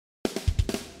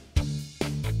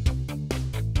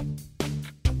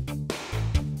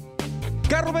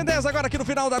Carro Bem agora aqui no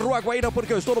final da Rua Guaíra,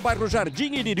 porque eu estou no bairro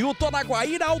Jardim Iririú, estou na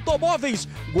Guaíra Automóveis.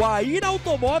 Guaíra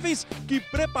Automóveis, que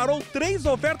preparou 3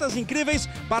 ofertas incríveis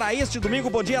para este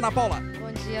domingo. Bom dia, Ana Paula.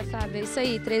 Bom dia, Fábio. É isso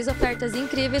aí, 3 ofertas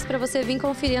incríveis para você vir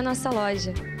conferir a nossa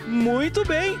loja. Muito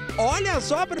bem, olha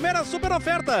só a primeira super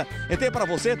oferta. Eu tenho para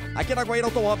você, aqui na Guaíra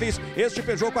Automóveis, este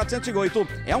Peugeot 408.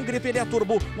 É um grife, ele é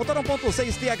turbo, motor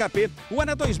 1.6 THP, o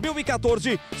ano é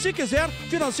 2014. Se quiser,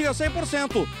 financia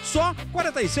 100%, só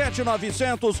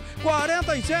 47.900,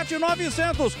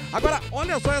 47.900. Agora,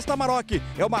 olha só esta Maroc,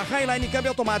 é uma Highline câmbio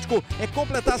automático, é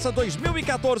completaça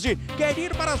 2014. Quer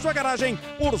ir para a sua garagem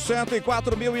por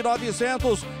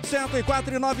 104.900,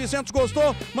 104.900.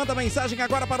 Gostou? Manda mensagem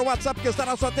agora para o WhatsApp que está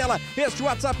na sua tela, este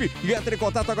WhatsApp, e entre em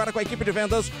contato agora com a equipe de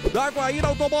vendas da Guaíra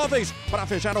Automóveis. Para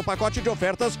fechar o pacote de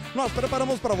ofertas, nós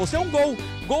preparamos para você um Gol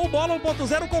Bola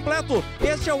 1.0 completo.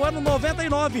 Este é o ano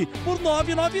 99 por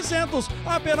 9.900,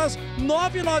 apenas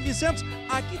 9.900.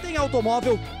 Aqui tem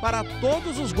automóvel para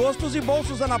todos os gostos e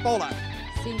bolsos, Ana Paula.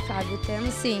 Sim, Fábio,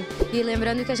 temos sim. E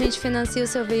lembrando que a gente financia o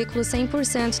seu veículo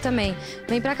 100% também.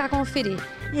 Vem pra cá conferir.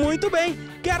 Muito bem,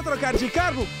 quer trocar de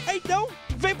carro? Então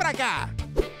vem pra cá!